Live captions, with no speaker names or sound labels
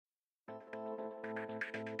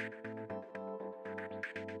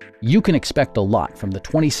You can expect a lot from the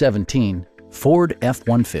 2017 Ford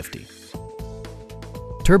F-150.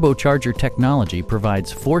 Turbocharger technology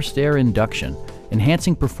provides forced air induction,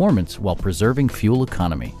 enhancing performance while preserving fuel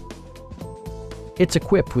economy. It's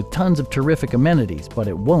equipped with tons of terrific amenities, but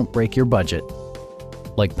it won't break your budget.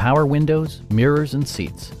 Like power windows, mirrors and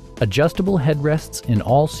seats, adjustable headrests in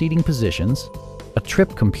all seating positions, a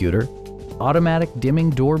trip computer, automatic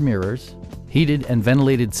dimming door mirrors, heated and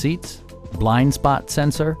ventilated seats, blind spot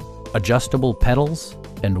sensor, adjustable pedals,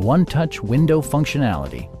 and one-touch window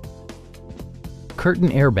functionality. Curtain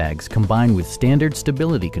airbags combine with standard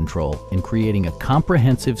stability control in creating a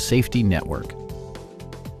comprehensive safety network.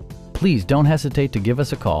 Please don't hesitate to give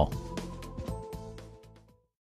us a call.